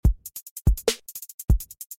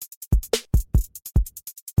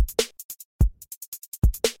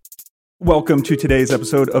Welcome to today's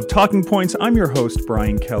episode of Talking Points. I'm your host,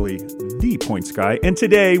 Brian Kelly, the Points Guy. And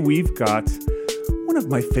today we've got one of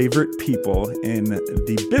my favorite people in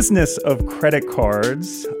the business of credit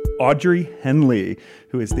cards, Audrey Hendley,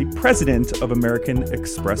 who is the president of American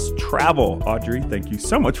Express Travel. Audrey, thank you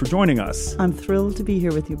so much for joining us. I'm thrilled to be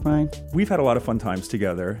here with you, Brian. We've had a lot of fun times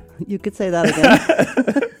together. You could say that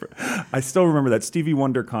again. I still remember that Stevie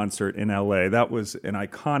Wonder concert in LA. That was an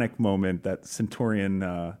iconic moment, that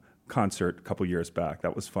Centurion concert a couple years back.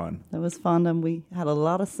 That was fun. That was fun, and we had a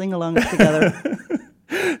lot of sing-alongs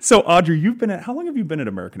together. So, Audrey, how long have you been at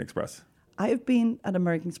American Express? I have been at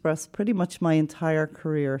American Express pretty much my entire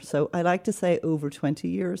career. So I like to say over 20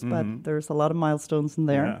 years, but there's a lot of milestones in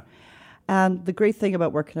there. Yeah. And the great thing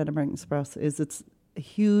about working at American Express is it's a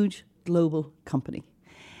huge global company.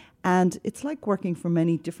 And it's like working for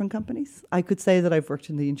many different companies. I could say that I've worked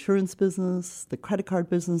in the insurance business, the credit card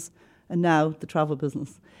business, and now the travel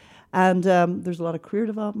business. And there's a lot of career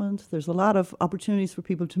development. There's a lot of opportunities for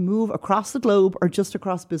people to move across the globe or just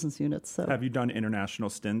across business units. So, have you done international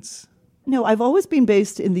stints? No, I've always been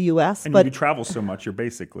based in the U.S. And but you travel so much,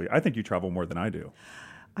 I think you travel more than I do.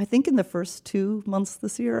 I think in the first 2 months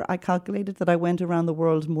this year, I calculated that I went around the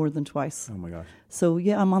world more than twice. Oh, my gosh. So,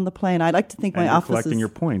 yeah, I'm on the plane. I like to think and my you're office collecting your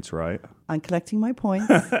points, right? I'm collecting my points.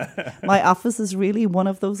 My office is really one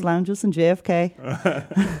of those lounges in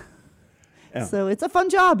JFK. Yeah. So it's a fun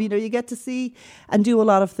job. You know, you get to see and do a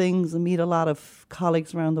lot of things and meet a lot of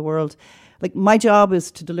colleagues around the world. Like, my job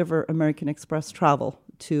is to deliver American Express travel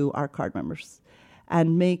to our card members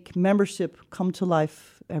and make membership come to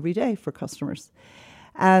life every day for customers.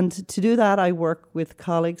 And to do that, I work with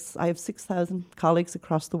colleagues. I have 6,000 colleagues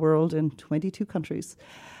across the world in 22 countries.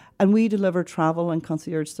 And we deliver travel and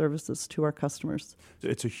concierge services to our customers.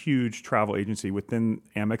 It's a huge travel agency within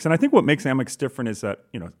Amex. And I think what makes Amex different is that,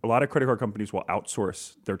 a lot of credit card companies will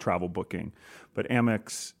outsource their travel booking. But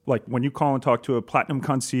Amex, like when you call and talk to a platinum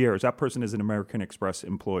concierge, that person is an American Express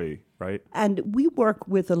employee, right? And we work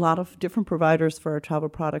with a lot of different providers for our travel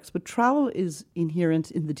products. But travel is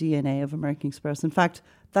inherent in the DNA of American Express. In fact,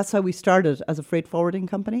 that's how we started as a freight forwarding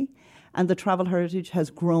company. And the travel heritage has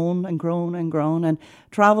grown and grown and grown. And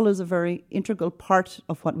travel is a very integral part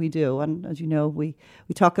of what we do. And as you know, we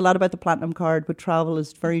talk a lot about the Platinum card, but travel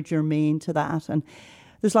is very germane to that. And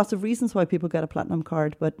there's lots of reasons why people get a Platinum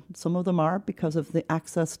card, but some of them are because of the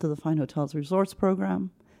access to the Fine Hotels and Resorts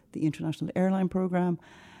program, the International Airline program.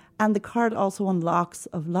 And the card also unlocks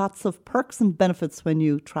lots of perks and benefits when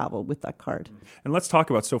you travel with that card. And let's talk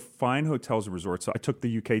about, Fine Hotels and Resorts. So I took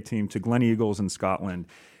the UK team to Glen Eagles in Scotland.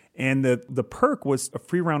 And the perk was a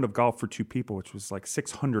free round of golf for 2 people, which was like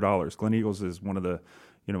 $600. Glen Eagles is one of the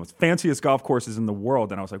fanciest golf courses in the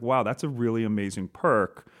world. And I was like, wow, that's a really amazing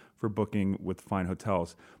perk for booking with Fine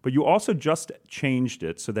Hotels. But you also just changed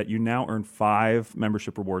it so that you now earn 5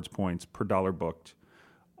 membership rewards points per dollar booked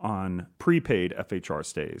on prepaid FHR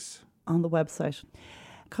stays. On the website.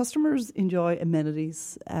 Customers enjoy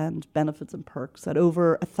amenities and benefits and perks at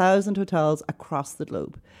over 1,000 hotels across the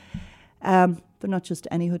globe. They're not just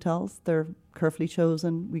any hotels. They're carefully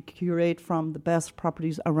chosen. We curate from the best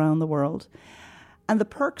properties around the world. And the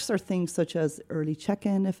perks are things such as early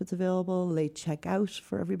check-in if it's available, late check-out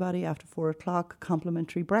for everybody after 4 o'clock,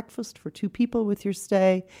 complimentary breakfast for 2 people with your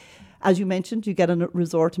stay. As you mentioned, you get a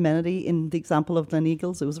resort amenity. In the example of Glen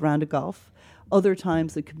Eagles, it was a round of golf. Other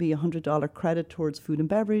times it could be a $100 credit towards food and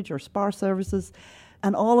beverage or spa services.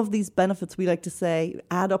 And all of these benefits, we like to say,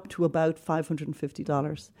 add up to about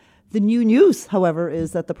 $550. The new news, however,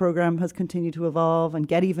 is that the program has continued to evolve and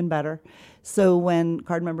get even better. So when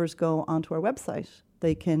card members go onto our website,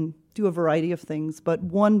 they can do a variety of things. But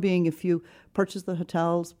one being, if you purchase the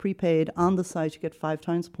hotels prepaid on the site, you get 5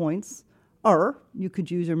 times points. Or you could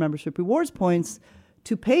use your membership rewards points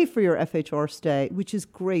to pay for your FHR stay, which is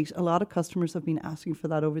great. A lot of customers have been asking for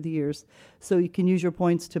that over the years. So you can use your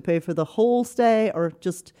points to pay for the whole stay or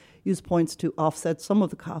just use points to offset some of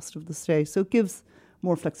the cost of the stay. So it gives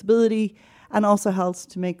more flexibility and also helps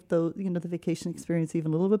to make the vacation experience even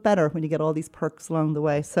a little bit better when you get all these perks along the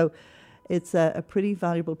way. So it's a pretty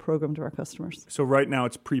valuable program to our customers. So right now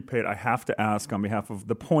it's prepaid. I have to ask on behalf of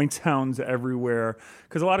the points hounds everywhere,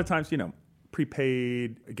 because a lot of times,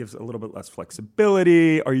 prepaid gives a little bit less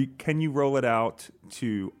flexibility. Can you roll it out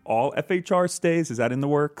to all FHR stays? Is that in the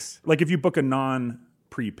works? Like if you book a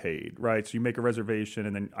non-prepaid, right? So you make a reservation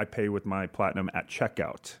and then I pay with my Platinum at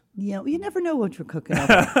checkout. Yeah, you never know what you're cooking up.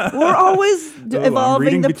 We're always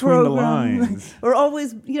evolving the program. The lines. We're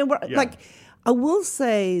always, I will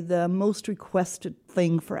say the most requested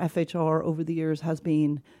thing for FHR over the years has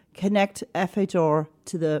been connect FHR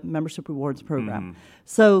to the membership rewards program.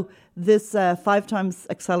 So this 5 times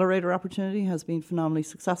accelerator opportunity has been phenomenally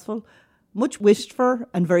successful, much wished for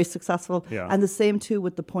and very successful. Yeah. And the same too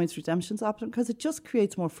with the points redemptions option, because it just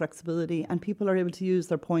creates more flexibility and people are able to use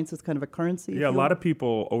their points as kind of a currency. Yeah, a lot of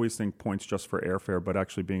people always think points just for airfare, but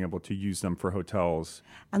actually being able to use them for hotels.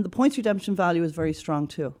 And the points redemption value is very strong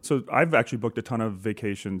too. So I've actually booked a ton of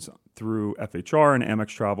vacations through FHR and Amex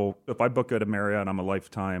Travel. If I book at a Marriott, I'm a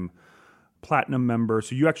lifetime platinum member.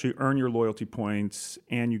 So you actually earn your loyalty points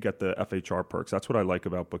and you get the FHR perks. That's what I like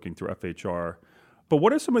about booking through FHR. But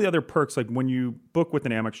what are some of the other perks? Like when you book with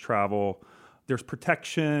an Amex Travel, there's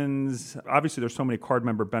protections. Obviously, there's so many card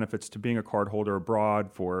member benefits to being a card holder abroad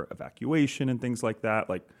for evacuation and things like that.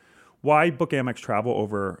 Like, why book Amex Travel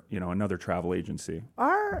over, another travel agency?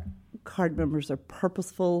 Our card members are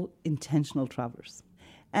purposeful, intentional travelers.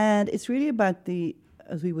 And it's really about the,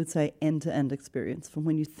 as we would say, end-to-end experience. From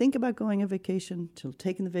when you think about going on vacation till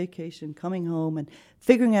taking the vacation, coming home, and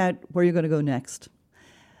figuring out where you're going to go next.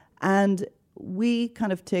 And we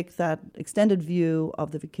kind of take that extended view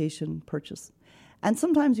of the vacation purchase. And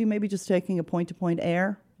sometimes you may be just taking a point-to-point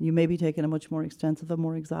air. You may be taking a much more extensive, a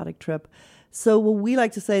more exotic trip. So we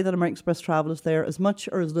like to say that American Express Travel is there as much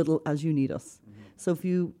or as little as you need us. So if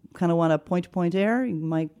you kind of want a point-to-point air, you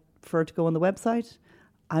might prefer to go on the website.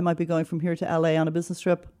 I might be going from here to LA on a business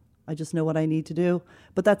trip. I just know what I need to do.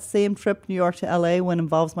 But that same trip, New York to LA, when it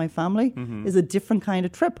involves my family, is a different kind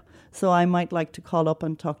of trip. So I might like to call up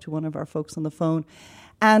and talk to one of our folks on the phone.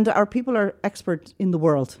 And our people are expert in the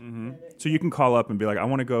world. So you can call up and be like, I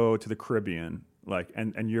want to go to the Caribbean.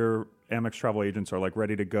 And your Amex Travel agents are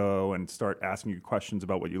ready to go and start asking you questions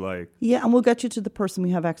about what you like. Yeah, and we'll get you to the person. We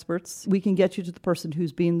have experts. We can get you to the person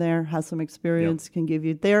who's been there, has some experience, can give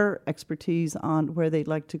you their expertise on where they'd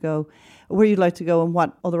like to go, where you'd like to go, and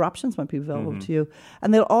what other options might be available to you.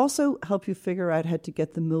 And they'll also help you figure out how to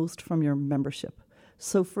get the most from your membership.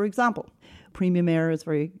 So, for example, Premium Air is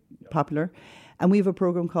very popular. And we have a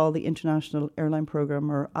program called the International Airline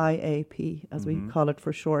Program, or IAP, as we call it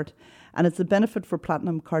for short. And it's a benefit for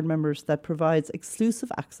Platinum card members that provides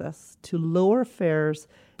exclusive access to lower fares,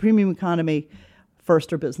 premium economy,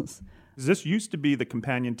 first or business. This used to be the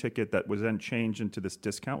companion ticket that was then changed into this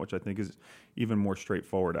discount, which I think is even more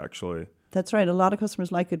straightforward, actually. That's right. A lot of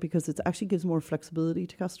customers like it because it actually gives more flexibility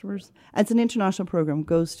to customers. And it's an international program. It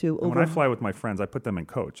goes to over... When I fly with my friends, I put them in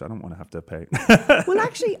coach. I don't want to have to pay. Well,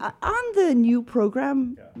 actually, on the new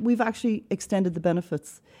program, we've actually extended the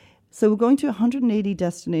benefits. So we're going to 180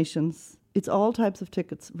 destinations. It's all types of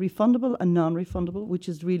tickets, refundable and non-refundable, which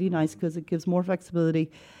is really nice because it gives more flexibility.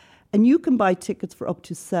 And you can buy tickets for up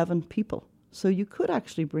to 7 people. So you could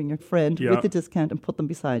actually bring your friend with the discount and put them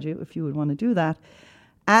beside you if you would want to do that.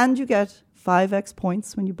 And you get 5x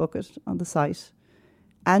points when you book it on the site.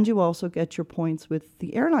 And you also get your points with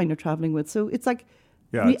the airline you're traveling with. So it's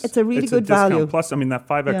it's a really good value. Plus, that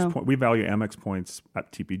 5x point, we value Amex points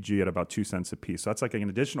at TPG at about 2 cents a piece. So that's an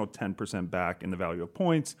additional 10% back in the value of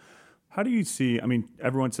points. How do you see,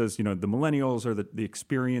 everyone says, the millennials are the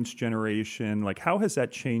experienced generation. How has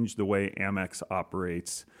that changed the way Amex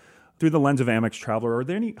operates? Through the lens of Amex Traveler, are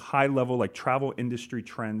there any high-level travel industry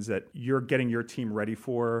trends that you're getting your team ready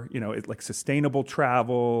for? Sustainable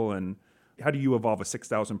travel, and how do you evolve a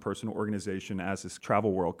 6,000-person organization as this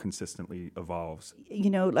travel world consistently evolves?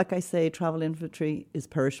 Like I say, travel infantry is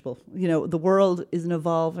perishable. The world is an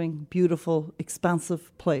evolving, beautiful,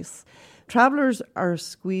 expansive place. Travelers are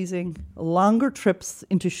squeezing longer trips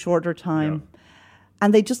into shorter time. Yeah.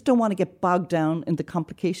 And they just don't want to get bogged down in the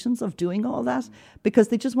complications of doing all that because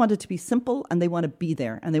they just want it to be simple and they want to be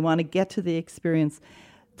there and they want to get to the experience.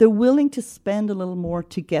 They're willing to spend a little more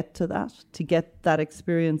to get to that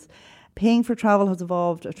experience. Paying for travel has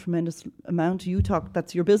evolved a tremendous amount.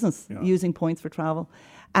 That's your business, using points for travel.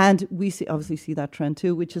 And we obviously see that trend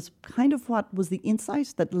too, which is kind of what was the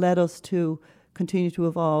insight that led us to continue to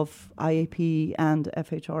evolve IAP and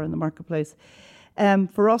FHR in the marketplace.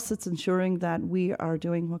 For us, it's ensuring that we are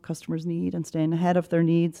doing what customers need and staying ahead of their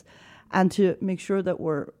needs and to make sure that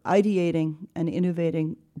we're ideating and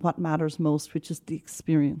innovating what matters most, which is the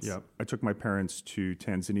experience. Yeah, I took my parents to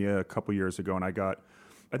Tanzania a couple years ago and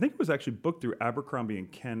I think it was actually booked through Abercrombie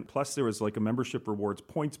 & Kent. Plus there was a membership rewards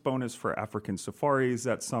points bonus for African safaris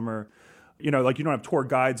that summer. You don't have tour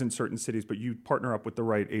guides in certain cities, but you partner up with the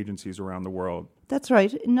right agencies around the world. That's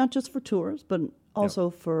right. Not just for tours, but also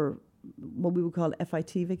for what we would call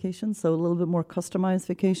FIT vacations, so a little bit more customized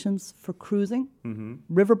vacations for cruising,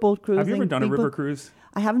 riverboat cruising. Have you ever done a river cruise?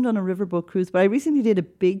 I haven't done a riverboat cruise, but I recently did a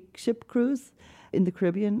big ship cruise, in the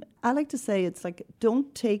Caribbean. I like to say it's like,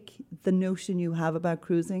 don't take the notion you have about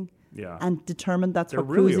cruising and determine that's what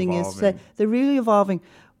really cruising is today. They're really evolving.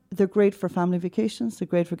 They're great for family vacations. They're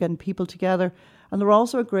great for getting people together. And they're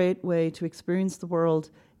also a great way to experience the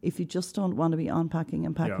world if you just don't want to be unpacking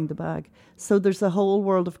and packing the bag. So there's a whole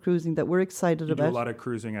world of cruising that we're excited about. You do a lot of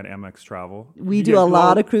cruising at Amex Travel. We do a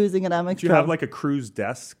lot of cruising at Amex Travel. Do you have like a cruise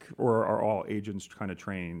desk, or are all agents kind of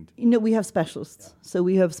trained? We have specialists. Yeah. So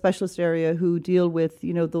we have specialist area who deal with,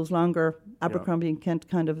 those longer Abercrombie and Kent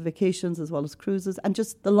kind of vacations as well as cruises, and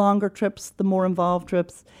just the longer trips, the more involved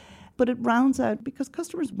trips. But it rounds out because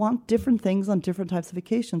customers want different things on different types of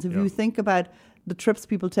vacations. If you think about the trips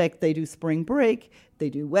people take, they do spring break, they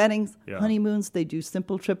do weddings, honeymoons, they do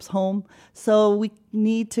simple trips home. So we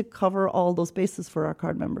need to cover all those bases for our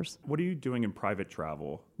card members. What are you doing in private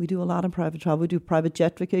travel? We do a lot in private travel. We do private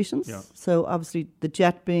jet vacations. Yeah. So obviously the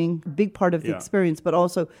jet being a big part of the experience, but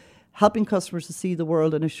also helping customers to see the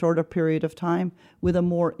world in a shorter period of time with a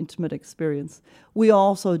more intimate experience. We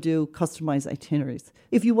also do customized itineraries.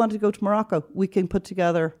 If you want to go to Morocco, we can put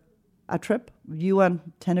together a trip, you and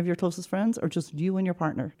 10 of your closest friends, or just you and your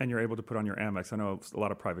partner. And you're able to put on your Amex. I know a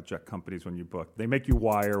lot of private jet companies, when you book, they make you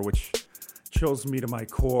wire, which chills me to my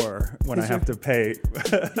core when I have to pay.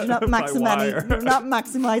 You're not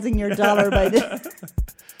maximizing your dollar by this.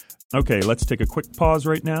 Okay, let's take a quick pause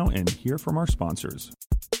right now and hear from our sponsors.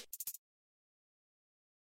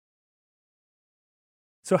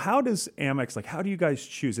 So how does Amex, how do you guys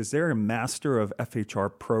choose? Is there a master of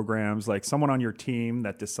FHR programs, like someone on your team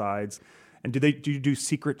that decides? And do you do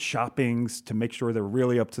secret shoppings to make sure they're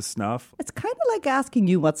really up to snuff? It's kind of like asking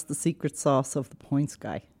you what's the secret sauce of the points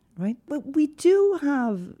guy, right? But we do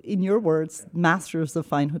have, in your words, masters of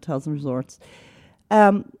fine hotels and resorts.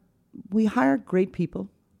 We hire great people,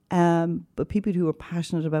 but people who are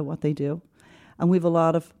passionate about what they do. And we have a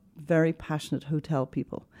lot of very passionate hotel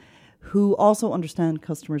people who also understand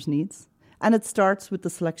customers' needs. And it starts with the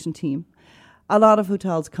selection team. A lot of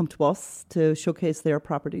hotels come to us to showcase their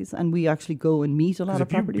properties, and we actually go and meet a lot of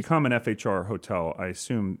properties. If you become an FHR hotel, I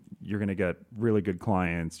assume you're going to get really good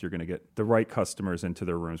clients. You're going to get the right customers into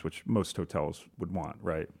their rooms, which most hotels would want,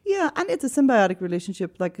 right? Yeah, and it's a symbiotic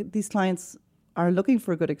relationship. Like, these clients are looking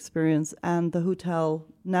for a good experience, and the hotel,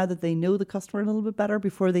 now that they know the customer a little bit better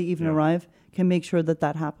before they even arrive, can make sure that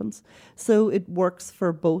that happens. So it works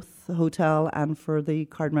for both the hotel and for the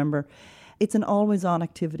card member. It's an always-on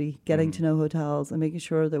activity, getting to know hotels and making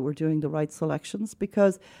sure that we're doing the right selections,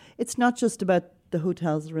 because it's not just about the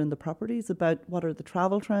hotels that are in the property. It's about what are the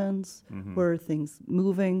travel trends, where are things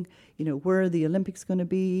moving, where are the Olympics going to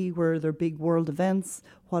be, where are their big world events,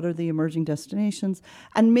 what are the emerging destinations,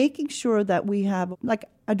 and making sure that we have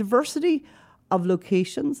a diversity of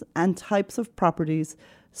locations and types of properties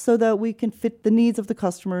so that we can fit the needs of the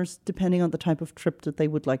customers depending on the type of trip that they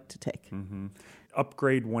would like to take.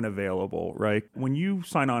 Upgrade when available, right? When you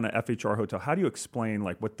sign on an FHR hotel, how do you explain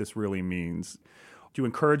what this really means? Do you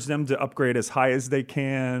encourage them to upgrade as high as they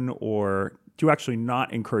can, or do you actually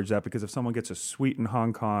not encourage that? Because if someone gets a suite in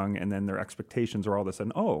Hong Kong and then their expectations are all of a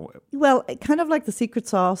sudden, Well, kind of like the secret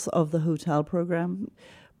sauce of the hotel program,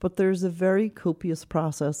 but there's a very copious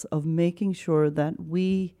process of making sure that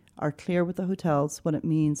we are clear with the hotels what it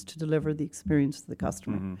means to deliver the experience to the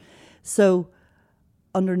customer. So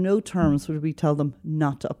under no terms would we tell them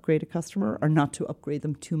not to upgrade a customer or not to upgrade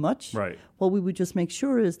them too much. Right. What we would just make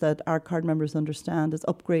sure is that our card members understand is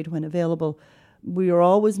upgrade when available. We are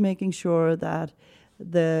always making sure that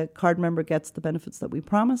the card member gets the benefits that we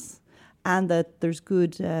promise, and that there's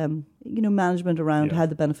good management around how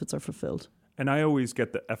the benefits are fulfilled. And I always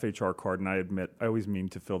get the FHR card, and I admit I always mean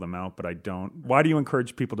to fill them out, but I don't. Why do you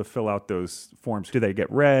encourage people to fill out those forms? Do they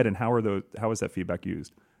get read, and how is that feedback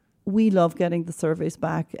used? We love getting the surveys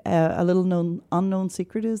back. A little unknown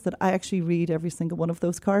secret is that I actually read every single one of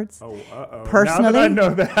those cards. Oh, uh-oh. Personally. Now that I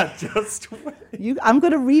know that, just wait. I'm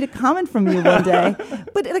going to read a comment from you one day.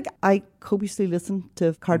 But I copiously listen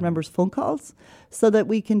to card members' phone calls so that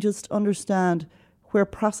we can just understand where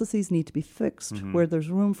processes need to be fixed, where there's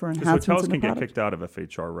room for enhancements in the product. Hotels can get kicked out of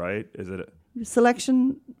FHR, right? Is it?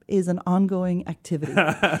 Selection is an ongoing activity.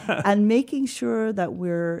 And making sure that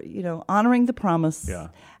we're, honoring the promise. Yeah.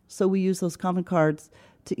 So we use those comment cards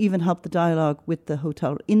to even help the dialogue with the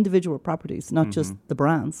hotel, individual properties, not just the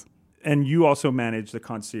brands. And you also manage the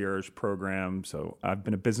concierge program. So I've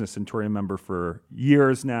been a Business Centurion member for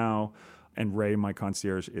years now. And Ray, my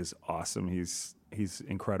concierge, is awesome. He's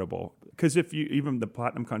incredible. Because if you, even the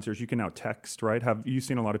Platinum concierge, you can now text, right? Have you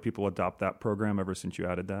seen a lot of people adopt that program ever since you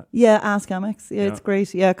added that? Yeah, Ask Amex. Yeah, it's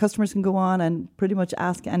great. Yeah, customers can go on and pretty much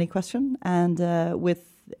ask any question. And with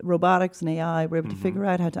robotics and AI, we're able to figure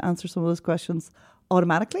out how to answer some of those questions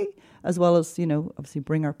automatically, as well as, obviously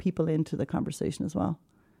bring our people into the conversation as well.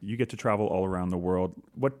 You get to travel all around the world.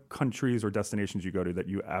 What countries or destinations you go to that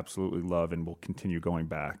you absolutely love and will continue going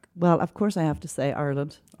back? Well, of course, I have to say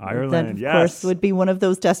Ireland. Ireland, that, of course, would be one of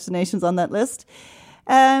those destinations on that list.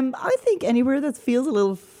 I think anywhere that feels a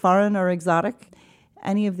little foreign or exotic,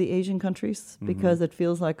 any of the Asian countries, because it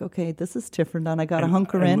feels like, okay, this is different and I got to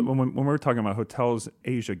hunker in. When we're talking about hotels,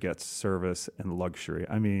 Asia gets service and luxury.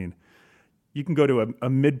 I mean, you can go to a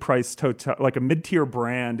mid-priced hotel, like a mid-tier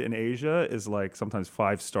brand in Asia is like sometimes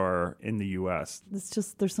 5-star in the U.S. It's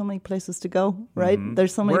just, there's so many places to go, right?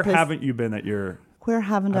 There's so many Where haven't you been that you're... Where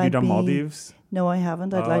haven't I been? Have you done Maldives? No, I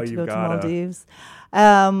haven't. I'd like to go to Maldives.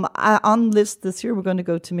 On list this year, we're going to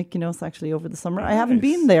go to Mykonos actually over the summer. Nice. I haven't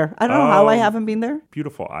been there. I don't know how I haven't been there.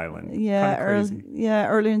 Beautiful island. Yeah,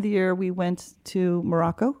 earlier in the year, we went to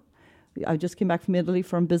Morocco. I just came back from Italy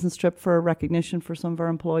from a business trip for a recognition for some of our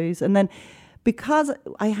employees. And then because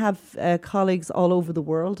I have colleagues all over the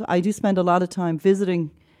world, I do spend a lot of time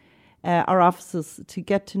visiting our offices to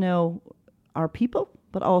get to know our people,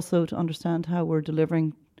 but also to understand how we're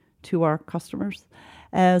delivering to our customers.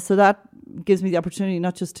 So that gives me the opportunity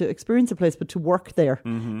not just to experience a place, but to work there.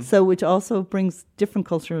 So which also brings different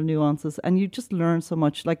cultural nuances. And you just learn so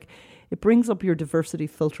much. Like, it brings up your diversity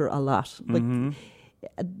filter a lot. Like,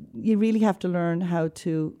 you really have to learn how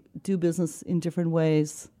to do business in different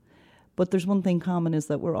ways. But there's one thing common, is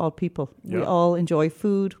that we're all people. Yeah. We all enjoy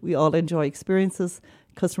food. We all enjoy experiences.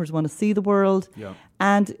 Customers want to see the world. Yeah.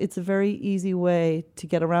 And it's a very easy way to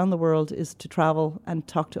get around the world is to travel and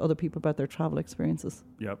talk to other people about their travel experiences.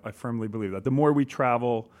 Yep, I firmly believe that. The more we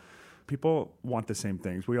travel, people want the same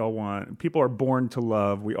things. People are born to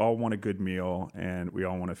love. We all want a good meal, and we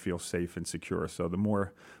all want to feel safe and secure. So the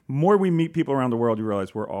more we meet people around the world, you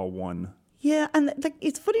realize we're all one. Yeah, and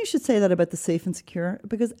it's funny you should say that about the safe and secure,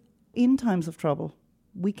 because in times of trouble,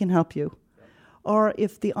 we can help you. Or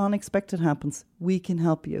if the unexpected happens, we can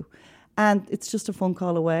help you. And it's just a phone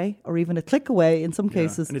call away, or even a click away in some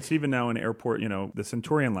cases. And it's even now in airport, the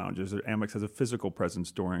Centurion lounges, Amex has a physical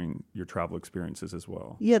presence during your travel experiences as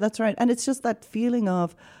well. Yeah, that's right. And it's just that feeling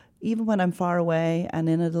of, even when I'm far away and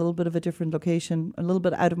in a little bit of a different location, a little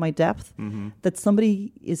bit out of my depth, that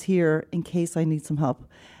somebody is here in case I need some help.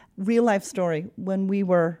 Real life story. When we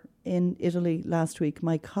were in Italy last week,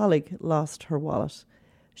 my colleague lost her wallet.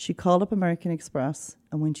 She called up American Express,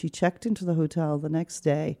 and when she checked into the hotel the next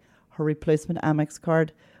day, her replacement Amex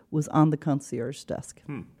card was on the concierge desk.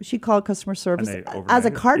 She called customer service. As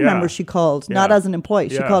a card member, she called, not as an employee.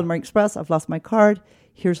 She called American Express. I've lost my card.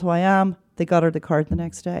 Here's who I am. They got her the card the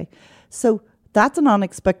next day. So that's an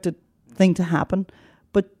unexpected thing to happen.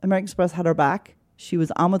 But American Express had her back. She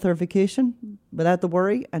was on with her vacation without the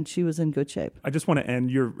worry, and she was in good shape. I just want to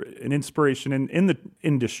end. You're an inspiration in the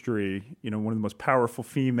industry, one of the most powerful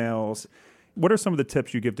females. What are some of the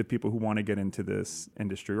tips you give to people who want to get into this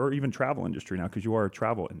industry, or even travel industry now, because you are a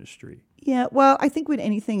travel industry? Yeah, well, I think with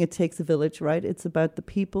anything, it takes a village, right? It's about the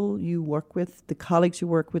people you work with, the colleagues you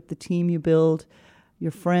work with, the team you build,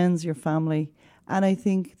 your friends, your family. And I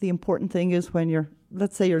think the important thing is when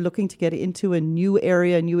let's say you're looking to get into a new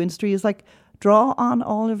area, a new industry, is like, draw on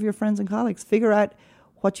all of your friends and colleagues. Figure out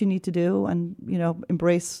what you need to do and,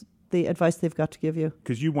 embrace the advice they've got to give you.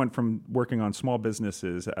 Because you went from working on small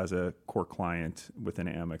businesses as a core client within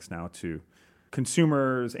Amex now to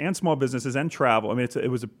consumers and small businesses and travel. I mean, it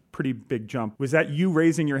was a pretty big jump. Was that you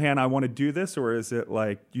raising your hand, I want to do this? Or is it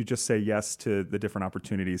like you just say yes to the different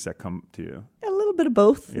opportunities that come to you? A little bit of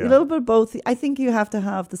both. Yeah. A little bit of both. I think you have to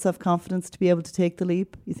have the self-confidence to be able to take the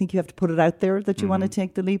leap. You think you have to put it out there that you want to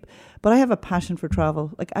take the leap. But I have a passion for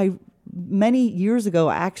travel. Many years ago,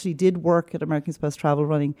 I actually did work at American Express Travel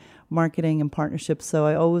running marketing and partnerships. So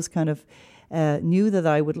I always kind of knew that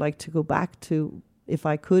I would like to go back to, if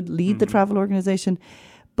I could, lead the travel organization.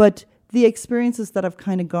 But the experiences that I've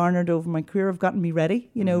kind of garnered over my career have gotten me ready.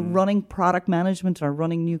 Running product management or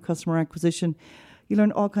running new customer acquisition. You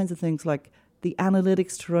learn all kinds of things like the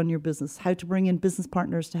analytics to run your business, how to bring in business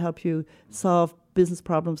partners to help you solve business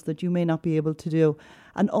problems that you may not be able to do.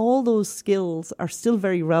 And all those skills are still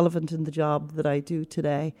very relevant in the job that I do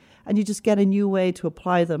today. And you just get a new way to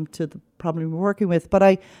apply them to the problem we're working with. But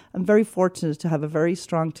I am very fortunate to have a very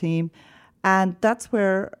strong team. And that's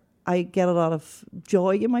where I get a lot of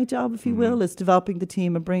joy in my job, if you will, is developing the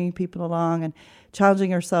team and bringing people along and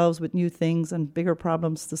challenging ourselves with new things and bigger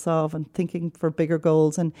problems to solve and thinking for bigger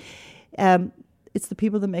goals. And it's the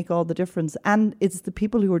people that make all the difference. And it's the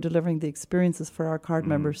people who are delivering the experiences for our card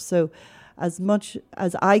members. So as much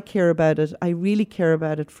as I care about it, I really care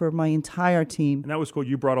about it for my entire team. And that was cool.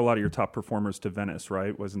 You brought a lot of your top performers to Venice,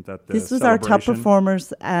 right? Wasn't that the This was our top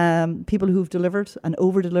performers, people who've delivered and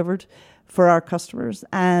over-delivered for our customers.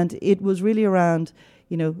 And it was really around,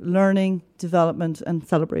 learning, development and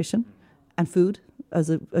celebration and food, as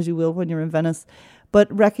you will when you're in Venice.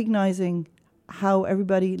 But recognizing how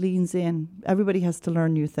everybody leans in. Everybody has to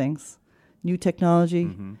learn new things, new technology,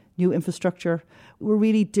 new infrastructure. We're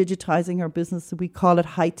really digitizing our business. We call it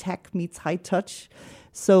high tech meets high touch.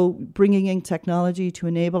 So bringing in technology to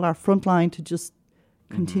enable our frontline to just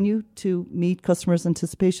continue to meet customers'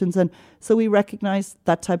 anticipations. And so we recognize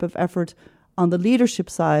that type of effort on the leadership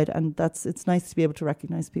side. And it's nice to be able to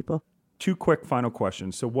recognize people. 2 quick final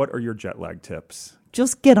questions. So what are your jet lag tips?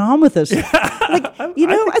 Just get on with it. It's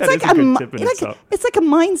like a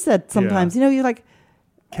mindset sometimes. Yeah. You're like,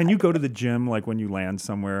 can you go to the gym like when you land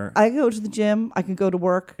somewhere? I go to the gym. I can go to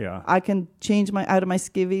work. Yeah. I can change out of my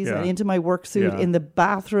skivvies and into my work suit in the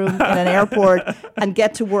bathroom in an airport and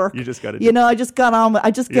get to work. You just got to. I just get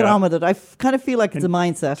on with it. I kind of feel like it's a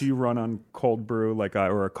mindset. Do you run on cold brew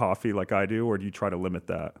or a coffee like I do, or do you try to limit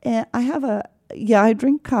that? I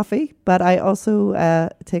drink coffee, but I also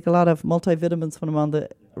take a lot of multivitamins when I'm on the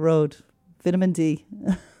road. Vitamin D.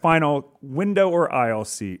 Final, window or aisle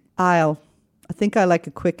seat? Aisle. I think I like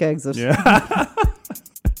a quick exit. Yeah.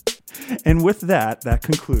 And with that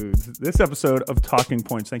concludes this episode of Talking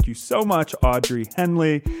Points. Thank you so much, Audrey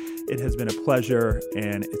Hendley. It has been a pleasure,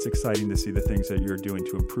 and it's exciting to see the things that you're doing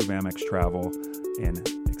to improve Amex travel, and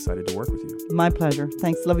excited to work with you. My pleasure.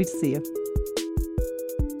 Thanks. Lovely to see you.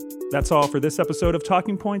 That's all for this episode of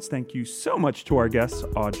Talking Points. Thank you so much to our guests,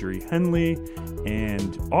 Audrey Hendley,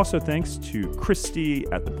 and also thanks to Christy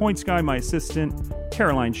at The Points Guy, my assistant,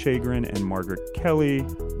 Caroline Shagrin, and Margaret Kelly,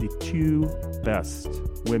 the 2 best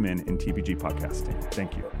women in TPG podcasting.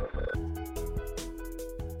 Thank you.